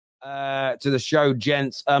to the show,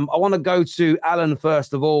 gents. I want to go to Alan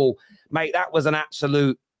first of all. Mate, that was an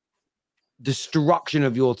absolute destruction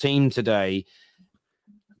of your team today.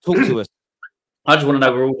 Talk to us. I just want to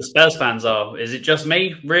know where all the Spurs fans are. Is it just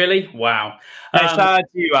me? Really? Wow. Shout out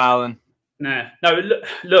to you, Alan. No.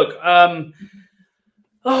 Look.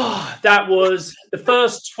 That was the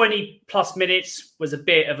first 20+ minutes was a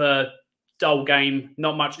bit of a dull game.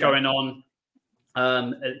 Not much going on.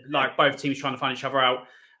 Like both teams trying to find each other out.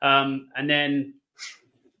 And then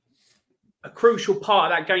a crucial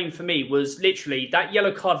part of that game for me was literally that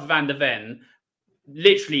yellow card for Van de Ven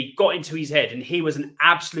literally got into his head, and he was an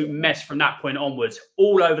absolute mess from that point onwards,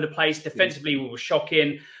 all over the place. Defensively, we were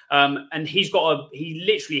shocking. And he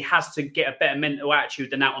literally has to get a better mental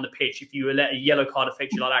attitude than that on the pitch if you let a yellow card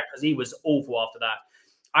affect you like that, because he was awful after that.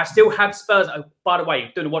 I still had Spurs. By the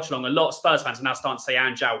way, doing a watch along, a lot of Spurs fans are now starting to say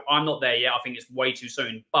Ange out. I'm not there yet. I think it's way too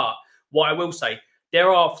soon. But what I will say,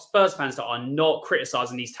 there are Spurs fans that are not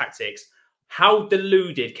criticising these tactics. How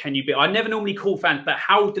deluded can you be? I never normally call fans, but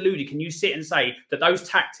how deluded can you sit and say that those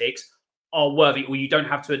tactics are worthy, or you don't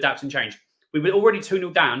have to adapt and change? We were already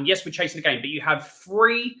 2-0 down. Yes, we're chasing the game, but you have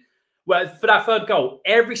three. Well, for that third goal,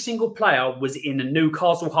 every single player was in the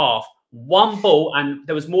Newcastle half. One ball, and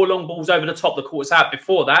there was more long balls over the top that caught us out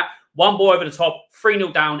before that. One ball over the top,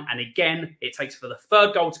 3-0 down. And again, it takes for the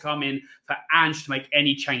third goal to come in for Ange to make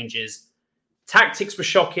any changes. Tactics were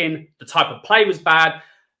shocking. The type of play was bad.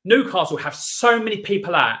 Newcastle have so many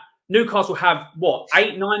people out. Newcastle have, what,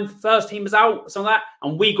 8, 9 first teamers out, something like that?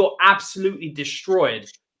 And we got absolutely destroyed.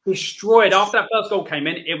 Destroyed. After that first goal came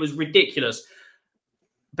in, it was ridiculous.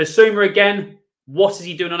 Basuma again, what is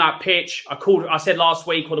he doing on that pitch? I said last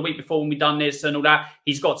week or the week before when we done this and all that,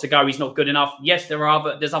 he's got to go. He's not good enough. Yes,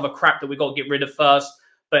 there's other crap that we've got to get rid of first,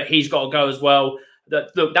 but he's got to go as well.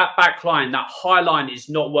 Look, that back line, that high line is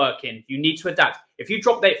not working. You need to adapt. If you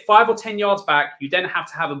drop that 5 or 10 yards back, you then have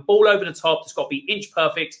to have a ball over the top. It's got to be inch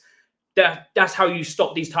perfect. That's how you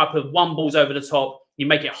stop these type of one balls over the top. You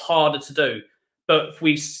make it harder to do. But if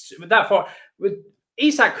we that far,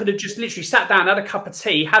 Isak could have just literally sat down, had a cup of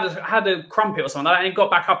tea, had a crumpet or something like that, and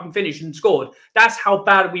got back up and finished and scored. That's how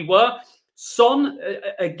bad we were. Son,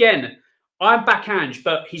 again, I'm back Ange,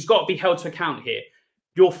 but he's got to be held to account here.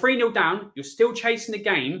 You're 3-0 down. You're still chasing the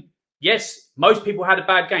game. Yes, most people had a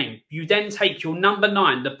bad game. You then take your number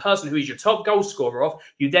 9, the person who is your top goal scorer off.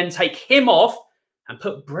 You then take him off and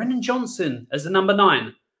put Brennan Johnson as the number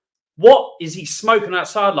 9. What is he smoking on that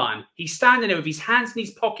sideline? He's standing there with his hands in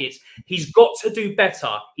his pockets. He's got to do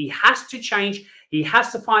better. He has to change. He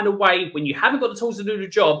has to find a way, when you haven't got the tools to do the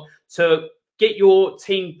job, to get your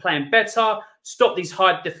team playing better, stop these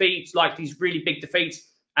high defeats, like these really big defeats,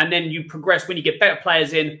 and then you progress. When you get better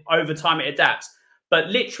players in, over time it adapts. But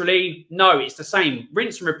literally, no, it's the same.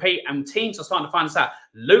 Rinse and repeat, and teams are starting to find us out.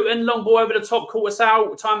 Luton, long ball over the top, caught us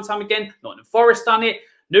out time and time again. Nottingham Forest done it.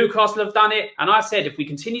 Newcastle have done it. And I said, if we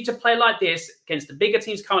continue to play like this against the bigger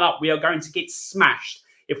teams coming up, we are going to get smashed.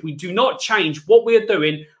 If we do not change what we are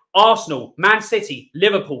doing, Arsenal, Man City,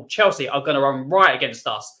 Liverpool, Chelsea are going to run right against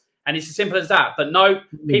us. And it's as simple as that. But no,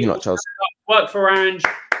 people work for Ange,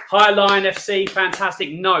 Highline FC,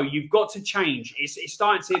 fantastic. No, you've got to change. It's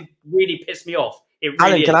starting to really piss me off. It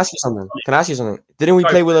really Alan, can I ask you something? Can I ask you something? Didn't we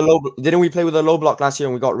play with a low block last year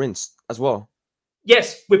and we got rinsed as well?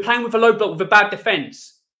 Yes, we're playing with a low block with a bad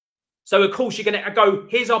defence. So of course you're going to go,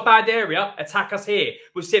 here's our bad area, attack us here.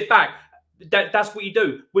 We'll sit back. That's what you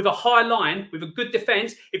do. With a high line, with a good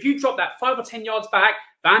defence, if you drop that 5 or 10 yards back,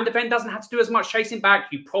 Van de Ven doesn't have to do as much chasing back.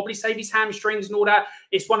 You probably save his hamstrings and all that.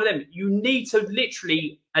 It's one of them. You need to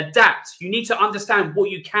literally adapt. You need to understand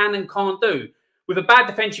what you can and can't do. With a bad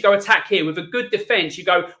defence, you go attack here. With a good defence, you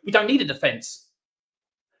go, we don't need a defence.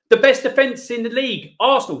 The best defence in the league,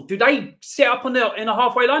 Arsenal, do they sit up in a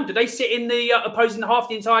halfway line? Do they sit in the opposing half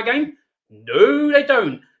the entire game? No, they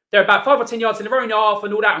don't. They're about 5 or 10 yards in their own half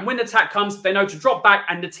and all that. And when the attack comes, they know to drop back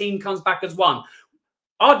and the team comes back as one.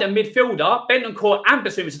 Our midfielder, Bentancur and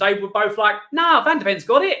Basuma today were both like, nah, Van de Ven's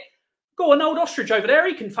got it. Got an old ostrich over there.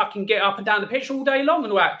 He can fucking get up and down the pitch all day long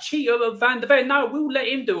and all that. Cheater of Van de Ven. No, we'll let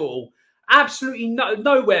him do it all. Absolutely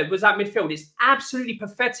nowhere was that midfield. It's absolutely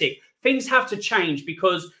pathetic. Things have to change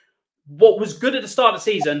because what was good at the start of the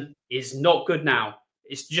season is not good now.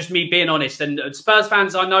 It's just me being honest. And Spurs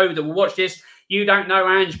fans I know that will watch this, you don't know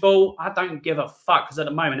Ange Ball. I don't give a fuck because at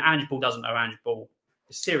the moment, Ange Ball doesn't know Ange Ball.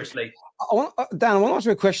 Seriously. Dan, I want to ask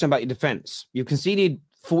you a question about your defence. You've conceded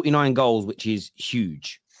 49 goals, which is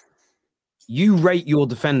huge. You rate your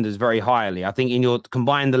defenders very highly. I think in your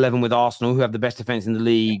combined 11 with Arsenal, who have the best defence in the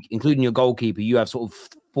league, including your goalkeeper, you have sort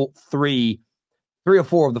of three or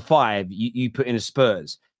four of the 5 you put in as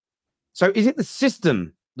Spurs. So is it the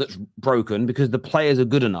system that's broken because the players are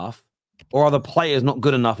good enough, or are the players not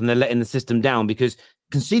good enough and they're letting the system down? Because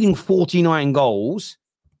conceding 49 goals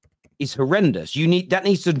is horrendous. That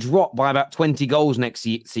needs to drop by about 20 goals next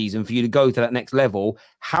season for you to go to that next level.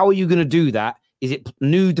 How are you going to do that? Is it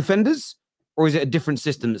new defenders, or is it a different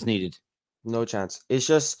system that's needed? No chance. It's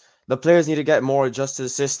just the players need to get more adjusted to the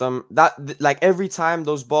system. Like every time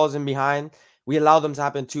those balls in behind, we allow them to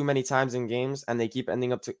happen too many times in games, and they keep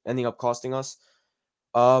ending up costing us.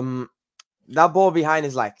 That ball behind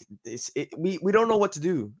is like we don't know what to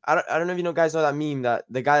do. I don't know if you guys know that meme, that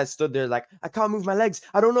the guy that stood there like, I can't move my legs,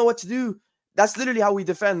 I don't know what to do. That's literally how we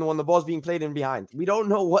defend when the ball's being played in behind. We don't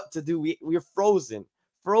know what to do. We're frozen,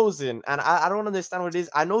 and I don't understand what it is.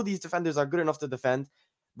 I know these defenders are good enough to defend,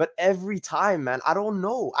 but every time, man, I don't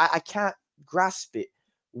know. I can't grasp it.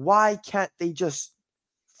 Why can't they just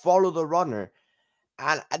follow the runner?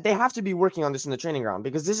 And they have to be working on this in the training ground,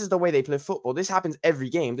 because this is the way they play football. This happens every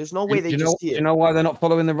game. There's no way they just see it. Do you know why they're not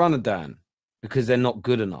following the runner, Dan? Because they're not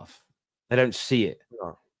good enough. They don't see it.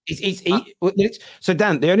 No. So,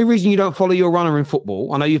 Dan, the only reason you don't follow your runner in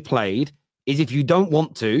football, I know you've played, is if you don't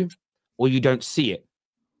want to or you don't see it.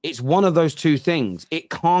 It's one of those two things. It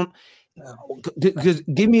can't. Because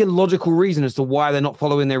give me a logical reason as to why they're not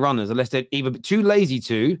following their runners, unless they're either too lazy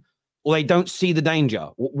to, or they don't see the danger.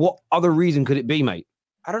 What other reason could it be, mate?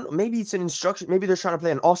 I don't know. Maybe it's an instruction. Maybe they're trying to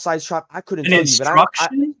play an offside trap. I couldn't tell you, but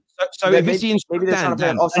if it's the maybe they're trying to play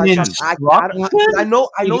an offside trap. I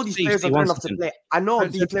know these players are good enough to play. I know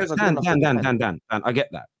these players are good enough to defend. Dan, I get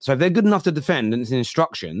that. So if they're good enough to defend and it's an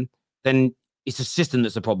instruction, then it's a system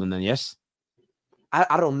that's a problem. Then yes.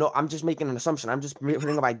 I don't know. I'm just making an assumption. I'm just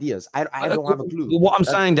putting up ideas. I don't have a clue. What I'm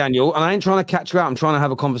saying, Daniel, and I ain't trying to catch you out. I'm trying to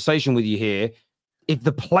have a conversation with you here. If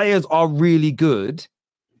the players are really good,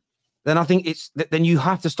 then I think then you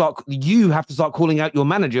have to start calling out your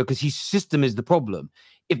manager, because his system is the problem.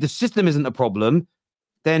 If the system isn't a problem,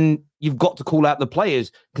 then you've got to call out the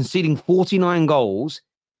players. Conceding 49 goals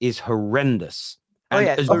is horrendous.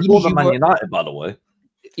 And more than Man United, by the way.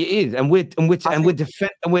 It is, and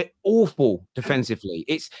we're awful defensively.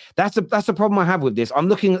 That's a problem I have with this. I'm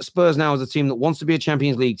looking at Spurs now as a team that wants to be a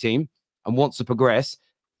Champions League team and wants to progress.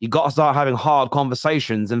 You got to start having hard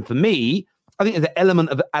conversations. And for me, I think there's an element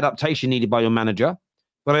of adaptation needed by your manager,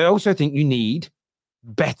 but I also think you need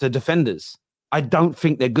better defenders. I don't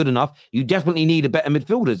think they're good enough. You definitely need a better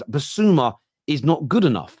midfielders. Basuma is not good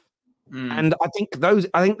enough. And I think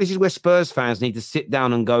this is where Spurs fans need to sit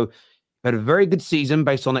down and go, had a very good season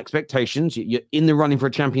based on expectations. You're in the running for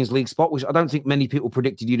a Champions League spot, which I don't think many people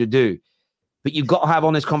predicted you to do. But you've got to have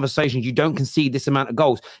honest conversations. You don't concede this amount of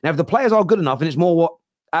goals. Now, if the players are good enough, and it's more what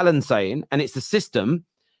Alan's saying, and it's the system,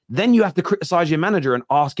 then you have to criticize your manager and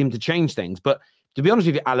ask him to change things. But to be honest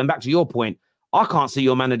with you, Alan, back to your point, I can't see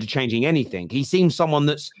your manager changing anything. He seems someone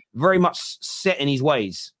that's very much set in his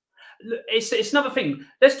ways. It's another thing.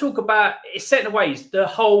 Let's talk about it's set in the ways. The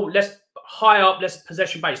whole less high up, less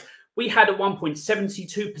possession based. We had at one point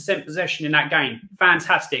 72% possession in that game.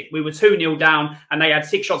 Fantastic. We were 2-0 down and they had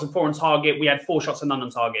 6 shots and 4 on target. We had 4 shots and none on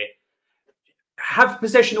target. Have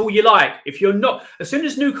possession all you like. If you're not, as soon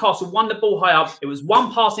as Newcastle won the ball high up, it was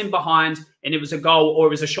one pass in behind and it was a goal or it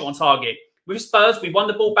was a shot on target. With Spurs, we won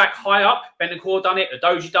the ball back high up. Bentancur done it,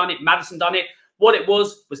 Udogie done it, Maddison done it. What it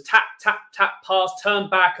was tap, tap, tap, pass, turn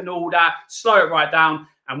back and all that, slow it right down,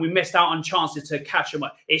 and we missed out on chances to catch them.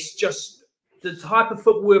 It's just the type of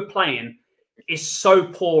football we're playing is so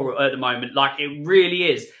poor at the moment. Like, it really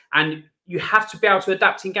is. And you have to be able to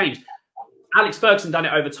adapt in games. Alex Ferguson done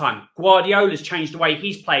it over time. Guardiola's changed the way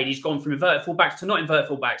he's played. He's gone from inverted fullbacks to not inverted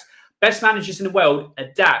fullbacks. Best managers in the world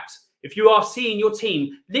adapt. If you are seeing your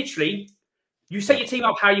team, literally, you set your team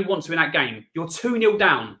up how you want to in that game. You're 2-0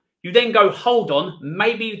 down. You then go, hold on,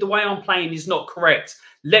 maybe the way I'm playing is not correct.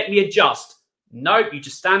 Let me adjust. Nope, you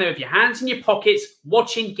just stand there with your hands in your pockets,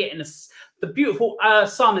 watching, getting the beautiful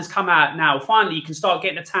sun has come out now. Finally, you can start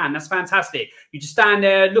getting a tan. That's fantastic. You just stand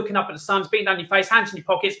there looking up at the sun, beating down your face, hands in your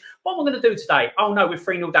pockets. What am I going to do today? Oh, no, we're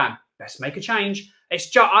 3-0 down. Let's make a change. It's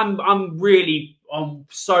just, I'm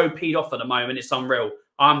so peed off at the moment. It's unreal.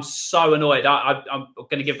 I'm so annoyed. I'm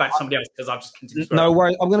going to give back to somebody else because I've just continued to No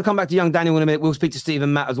worries. I'm going to come back to young Daniel in a minute. We'll speak to Steve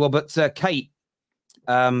and Matt as well. But Kate,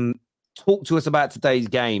 talk to us about today's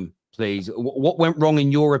game, please. What went wrong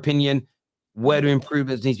in your opinion? Where do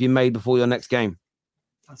improvements need to be made before your next game?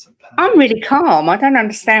 I'm really calm. I don't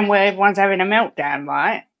understand where everyone's having a meltdown,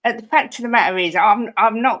 right? The fact of the matter is, I'm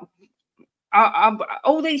not.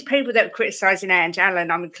 All these people that are criticising Ange,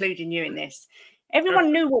 Alan, I'm including you in this.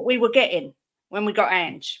 Everyone knew what we were getting when we got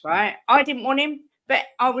Ange, right? I didn't want him, but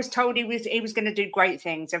I was told he was going to do great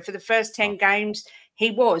things. And for the first 10 games,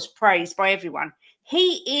 he was praised by everyone.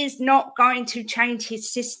 He is not going to change his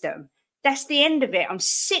system. That's the end of it. I'm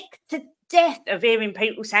sick to death of hearing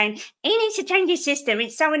people saying, he needs to change his system.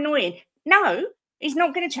 It's so annoying. No, he's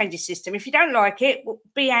not going to change his system. If you don't like it,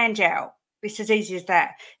 be Ange out. It's as easy as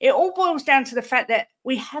that. It all boils down to the fact that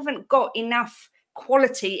we haven't got enough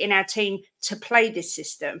quality in our team to play this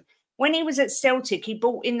system. When he was at Celtic, he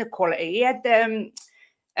brought in the quality. He had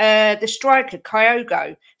the striker,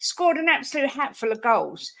 Kyogo, scored an absolute hatful of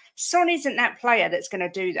goals. Son isn't that player that's going to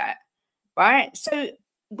do that, right? So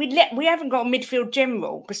we haven't got a midfield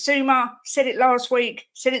general. Basuma said it last week,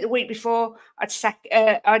 said it the week before. I'd sell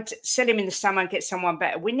him in the summer and get someone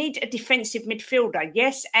better. We need a defensive midfielder.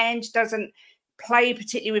 Yes, Ange doesn't play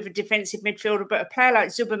particularly with a defensive midfielder, but a player like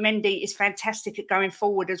Zubimendi is fantastic at going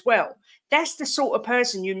forward as well. That's the sort of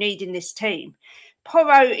person you need in this team.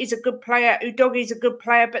 Porro is a good player. Udogi is a good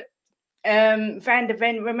player, but Van der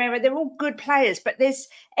Ven, Romero, they're all good players, but there's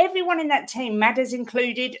everyone in that team, Madders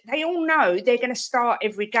included, they all know they're going to start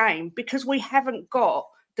every game because we haven't got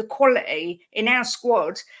the quality in our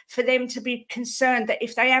squad for them to be concerned that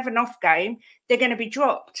if they have an off game, they're going to be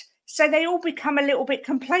dropped. So they all become a little bit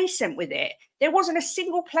complacent with it. There wasn't a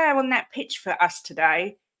single player on that pitch for us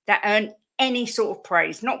today that earned any sort of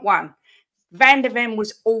praise, not one. Van der Ven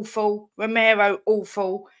was awful, Romero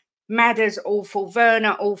awful, Madders awful,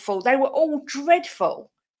 Werner awful. They were all dreadful.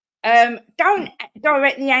 Don't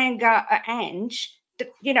direct the anger at Ange.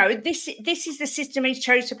 You know, this is the system he's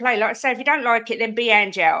chose to play. Like I say, if you don't like it, then be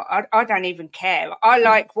Ange out. I don't even care. I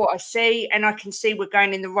like what I see, and I can see we're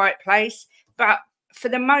going in the right place. But for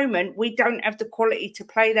the moment, we don't have the quality to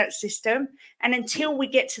play that system. And until we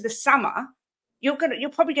get to the summer, you're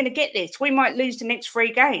probably going to get this. We might lose the next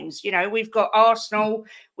 3 games. You know, we've got Arsenal,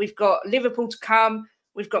 we've got Liverpool to come.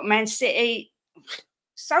 We've got Man City.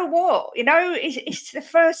 So what? You know, it's the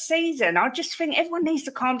first season. I just think everyone needs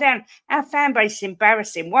to calm down. Our fan base is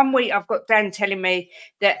embarrassing. One week I've got Dan telling me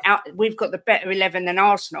that we've got the better 11 than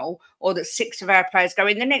Arsenal, or that 6 of our players go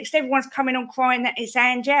in. The next, everyone's coming on crying that it's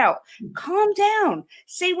Ange out. Calm down.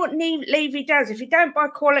 See what Levy does. If you don't buy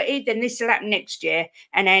quality, then this will happen next year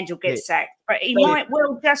and Ange will get sacked. But he might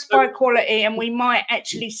well just buy quality and we might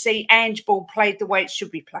actually see Ange ball played the way it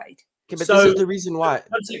should be played. Okay, but this is the reason why.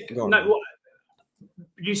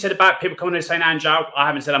 You said about people coming in and saying Ange out. I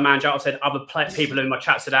haven't said I'm Ange out. I've said other people in my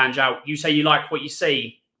chat said Ange out. You say you like what you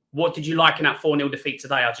see. What did you like in that 4-0 defeat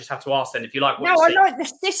today? I just have to ask then if you like what you see. No, I like the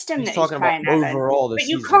system that he's playing, overall. But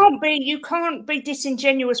you can't be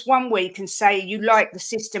disingenuous one week and say you like the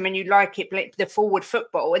system and you like it, the forward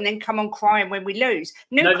football, and then come on crying when we lose.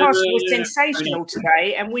 Newcastle was sensational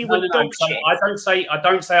today, and we were dog shit. I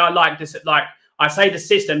don't say I like this. Like I say, the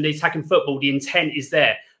system, the attacking football, the intent is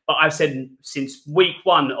there. But I've said since week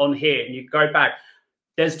 1 on here, and you go back,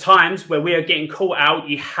 there's times where we are getting caught out.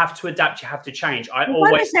 You have to adapt. You have to change. I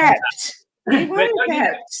always adapt. We won't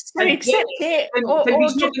adapt. So accept it, or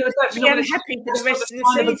just be unhappy for the rest of the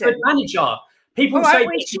season. A good manager. People say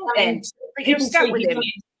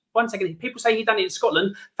one second. People say he done it in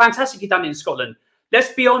Scotland. Fantastic, he done it in Scotland.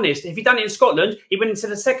 Let's be honest. If he done it in Scotland, he went into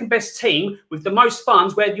the second best team with the most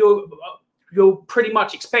funds, where you're pretty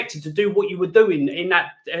much expected to do what you were doing in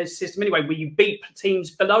that system anyway, where you beat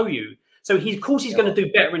teams below you. So of course he's going to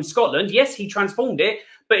do better in Scotland. Yes, he transformed it.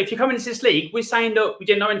 But if you're coming into this league, we're saying that we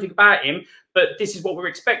didn't know anything about him, but this is what we're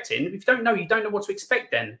expecting. If you don't know, you don't know what to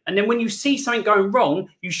expect then. And then when you see something going wrong,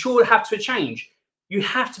 you sure have to change. You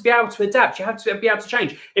have to be able to adapt. You have to be able to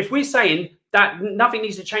change. If we're saying that nothing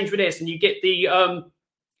needs to change with this, and you get the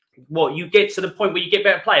you get to the point where you get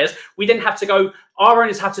better players, we then have to go, our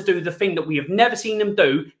owners have to do the thing that we have never seen them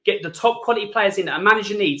do, get the top quality players in that a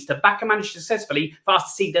manager needs to back a manager successfully for us to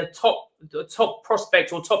see the top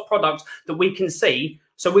prospect or top product that we can see.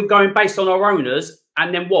 So we're going based on our owners,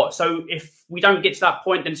 and then what? So if we don't get to that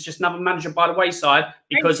point, then it's just another manager by the wayside,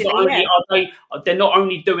 because not only they're not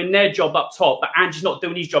only doing their job up top, but Ange's not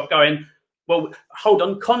doing his job going, well, hold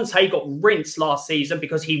on. Conte got rinsed last season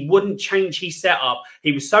because he wouldn't change his setup.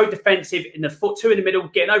 He was so defensive in the 2 in the middle,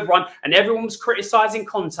 getting overrun, and everyone was criticising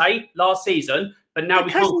Conte last season. But now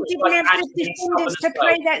because he didn't have the defenders to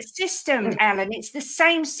play that system, Alan. It's the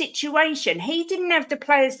same situation. He didn't have the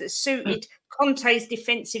players that suited Conte's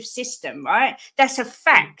defensive system, right? That's a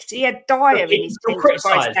fact. He had Dyer in his team. But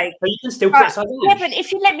you can still criticise. Yeah, but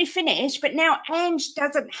if you let me finish, but now Ange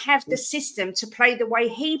doesn't have the system to play the way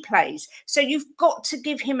he plays. So you've got to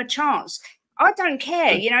give him a chance. I don't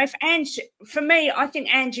care. You know, if Ange, for me, I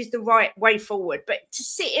think Ange is the right way forward. But to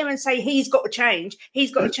sit here and say he's got to change,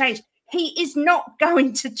 he is not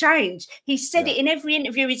going to change. He said it in every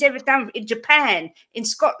interview he's ever done in Japan, in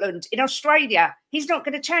Scotland, in Australia. He's not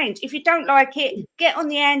going to change. If you don't like it, get on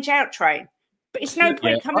the Ange out train. But it's no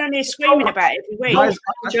point coming on here screaming about it every week. Guys,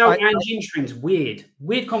 Joe and Gin streams weird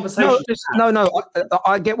conversation. No,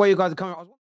 I get where you guys are coming.